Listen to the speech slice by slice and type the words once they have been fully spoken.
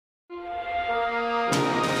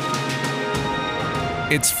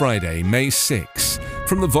It's Friday, May 6.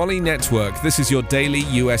 From the Volley Network, this is your daily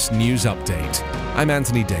US news update. I'm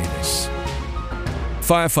Anthony Davis.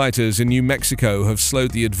 Firefighters in New Mexico have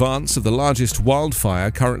slowed the advance of the largest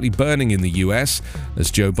wildfire currently burning in the US,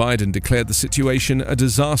 as Joe Biden declared the situation a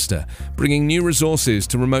disaster, bringing new resources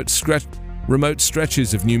to remote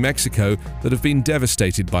stretches of New Mexico that have been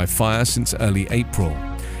devastated by fire since early April.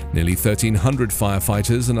 Nearly 1,300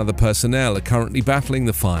 firefighters and other personnel are currently battling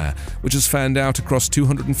the fire, which has fanned out across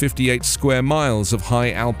 258 square miles of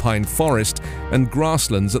high alpine forest and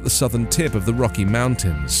grasslands at the southern tip of the Rocky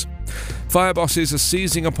Mountains. Fire bosses are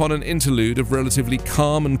seizing upon an interlude of relatively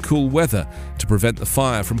calm and cool weather to prevent the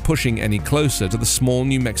fire from pushing any closer to the small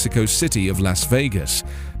New Mexico city of Las Vegas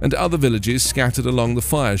and other villages scattered along the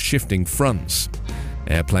fire's shifting fronts.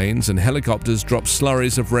 Airplanes and helicopters dropped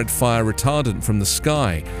slurries of red fire retardant from the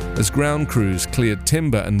sky as ground crews cleared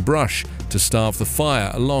timber and brush to starve the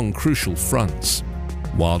fire along crucial fronts.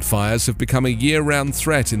 Wildfires have become a year-round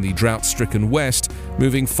threat in the drought-stricken West,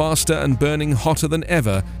 moving faster and burning hotter than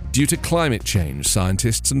ever due to climate change,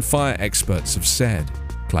 scientists and fire experts have said.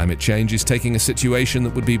 Climate change is taking a situation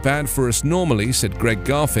that would be bad for us normally, said Greg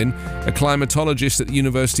Garfin, a climatologist at the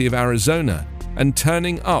University of Arizona, and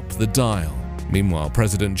turning up the dial. Meanwhile,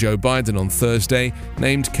 President Joe Biden on Thursday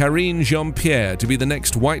named Karine Jean-Pierre to be the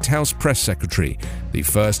next White House press secretary, the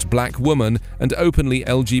first black woman and openly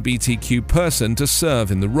LGBTQ person to serve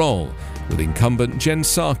in the role, with incumbent Jen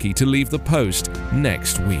Psaki to leave the post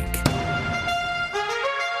next week.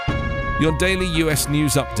 Your daily US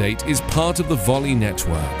news update is part of the Volley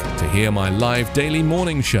Network. To hear my live daily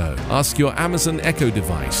morning show, ask your Amazon Echo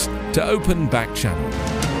device to open Back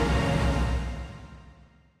Channel.